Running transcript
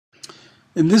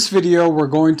In this video, we're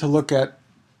going to look at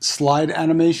slide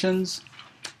animations.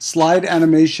 Slide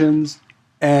animations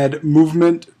add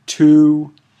movement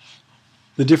to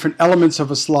the different elements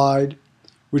of a slide,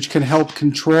 which can help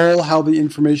control how the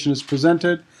information is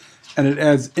presented, and it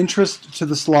adds interest to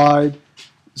the slide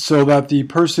so that the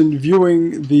person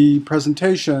viewing the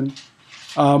presentation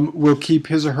will keep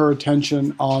his or her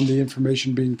attention on the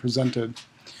information being presented.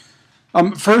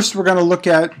 First, we're going to look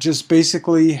at just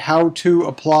basically how to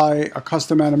apply a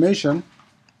custom animation.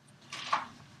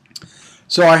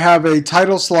 So I have a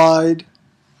title slide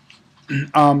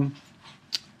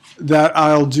that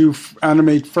I'll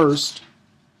animate first.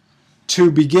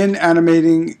 To begin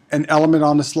animating an element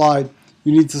on a slide,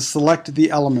 you need to select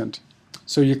the element.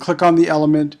 So you click on the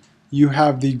element, you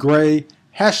have the gray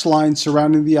hash line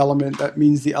surrounding the element. That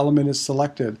means the element is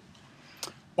selected.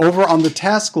 Over on the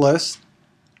task list,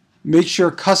 make sure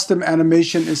custom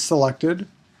animation is selected,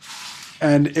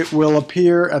 and it will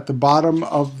appear at the bottom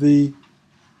of the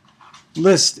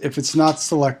list if it's not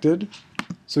selected.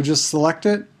 So just select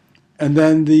it, and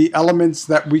then the elements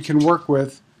that we can work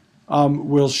with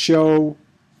will show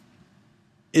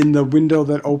in the window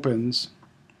that opens.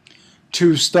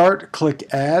 To start,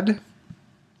 click Add,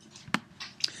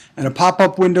 and a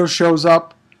pop-up window shows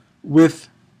up with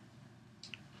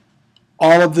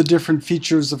all of the different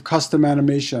features of custom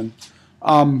animation.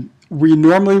 We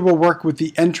normally will work with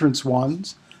the entrance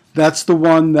ones. That's the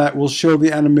one that will show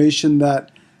the animation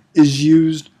that is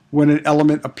used when an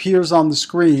element appears on the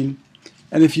screen.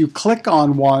 And if you click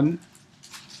on one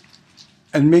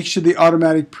and make sure the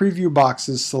automatic preview box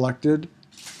is selected,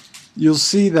 you'll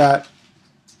see that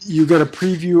you get a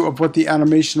preview of what the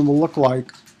animation will look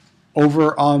like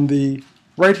over on the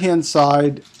right-hand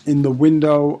side in the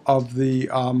window of the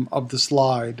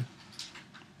slide.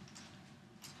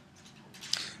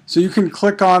 So you can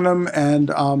click on them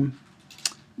and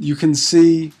you can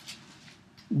see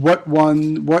what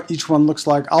each one looks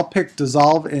like. I'll pick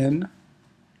Dissolve In,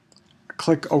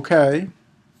 click OK,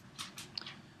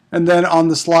 and then on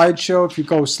the slideshow, if you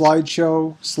go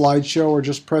slideshow, or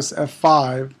just press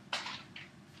F5,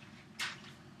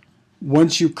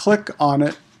 once you click on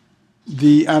it,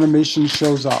 the animation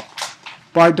shows up.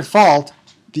 By default,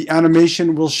 the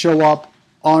animation will show up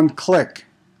on click,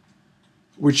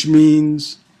 which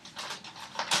means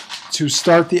to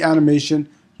start the animation,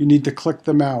 you need to click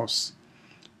the mouse.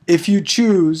 If you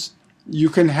choose, you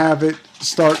can have it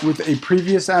start with a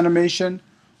previous animation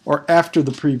or after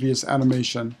the previous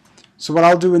animation. So what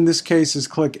I'll do in this case is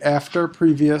click After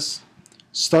Previous,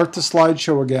 start the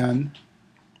slideshow again,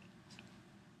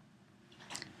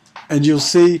 and you'll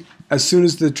see as soon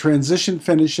as the transition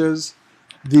finishes,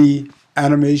 the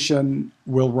animation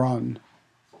will run.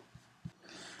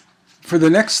 For the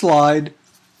next slide,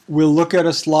 we'll look at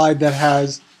a slide that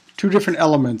has two different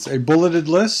elements, a bulleted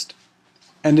list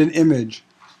and an image.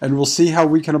 And we'll see how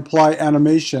we can apply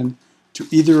animation to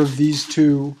either of these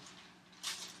two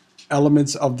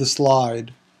elements of the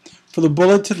slide. For the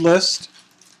bulleted list,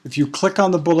 if you click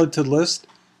on the bulleted list,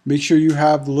 make sure you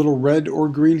have the little red or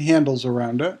green handles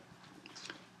around it.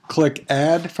 Click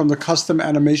Add from the custom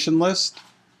animation list.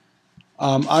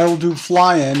 I will do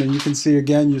Fly In, and you can see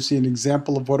again, you see an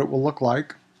example of what it will look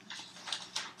like.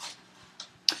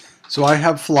 So I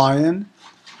have Fly In.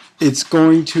 It's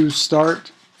going to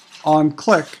start on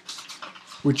click,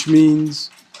 which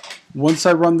means once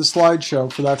I run the slideshow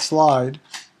for that slide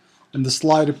and the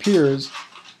slide appears,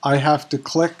 I have to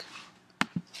click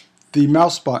the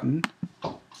mouse button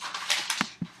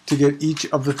to get each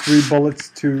of the three bullets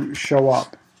to show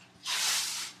up.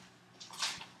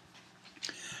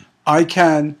 I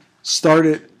can start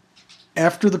it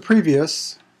after the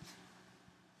previous,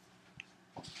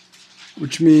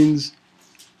 which means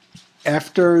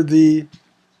after the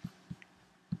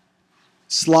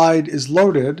slide is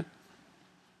loaded,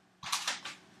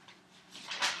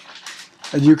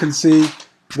 and you can see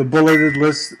the bulleted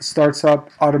list starts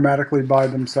up automatically by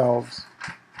themselves.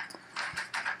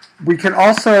 We can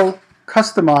also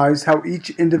customize how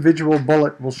each individual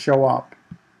bullet will show up.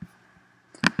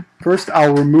 First,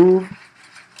 I'll remove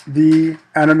the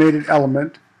animated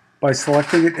element by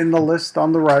selecting it in the list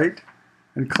on the right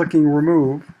and clicking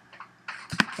Remove.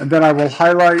 And then I will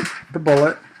highlight the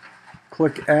bullet,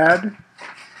 click Add,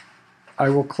 I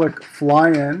will click Fly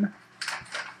In,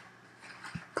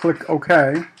 click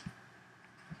OK.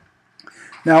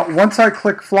 Now, once I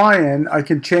click Fly In, I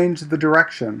can change the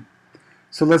direction.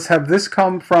 So let's have this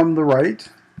come from the right.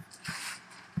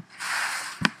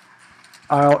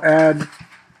 I'll add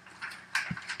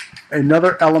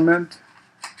another element.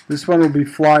 This one will be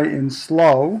Fly In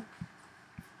Slow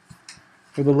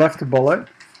for the left bullet.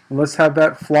 And let's have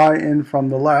that fly in from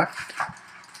the left.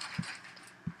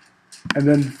 And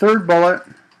then the third bullet,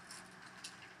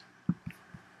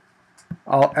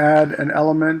 I'll add an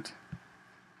element.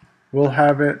 We'll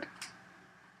have it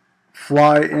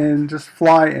fly in, just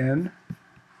fly in.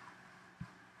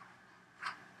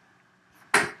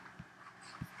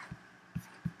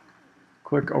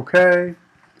 Click OK,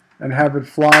 and have it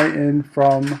fly in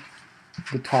from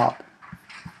the top.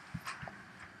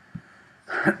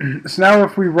 So now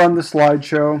if we run the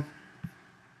slideshow,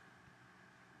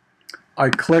 I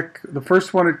click the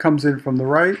first one, it comes in from the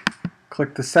right.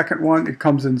 Click the second one, it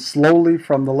comes in slowly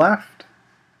from the left.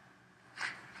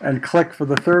 And click for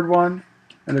the third one,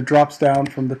 and it drops down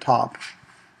from the top.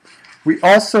 We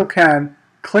also can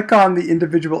click on the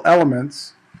individual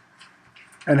elements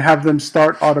and have them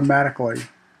start automatically.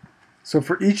 So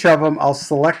for each of them, I'll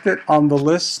select it on the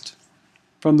list,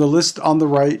 from the list on the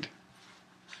right,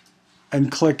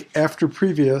 and click After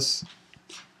Previous,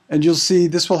 and you'll see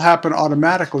this will happen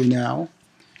automatically now.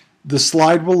 The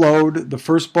slide will load, the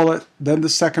first bullet, then the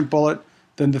second bullet,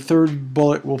 then the third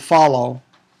bullet will follow,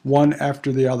 one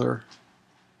after the other.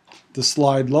 The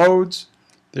slide loads,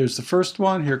 there's the first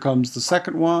one, here comes the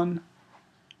second one,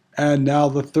 and now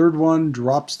the third one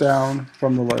drops down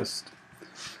from the list.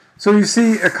 So you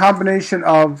see a combination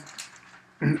of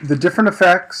the different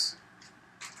effects,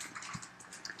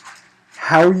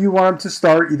 how you want them to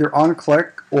start, either on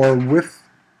click or with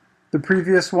the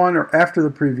previous one or after the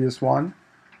previous one,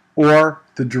 or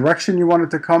the direction you want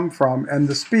it to come from, and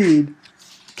the speed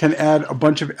can add a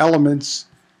bunch of elements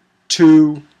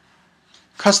to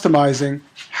customizing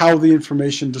how the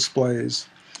information displays.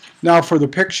 Now for the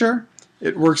picture,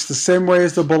 it works the same way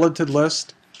as the bulleted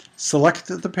list. Select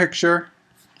the picture,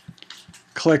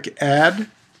 click Add.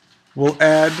 We'll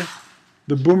add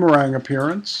the boomerang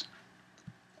appearance,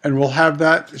 and we'll have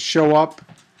that show up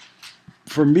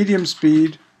for medium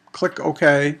speed. Click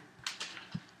OK,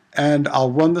 and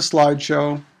I'll run the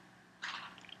slideshow,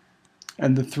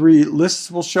 and the three lists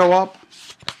will show up,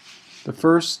 the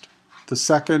first, the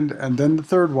second, and then the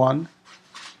third one.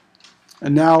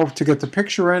 And now to get the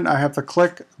picture in, I have to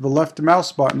click the left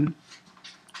mouse button,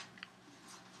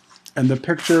 and the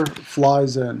picture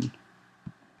flies in.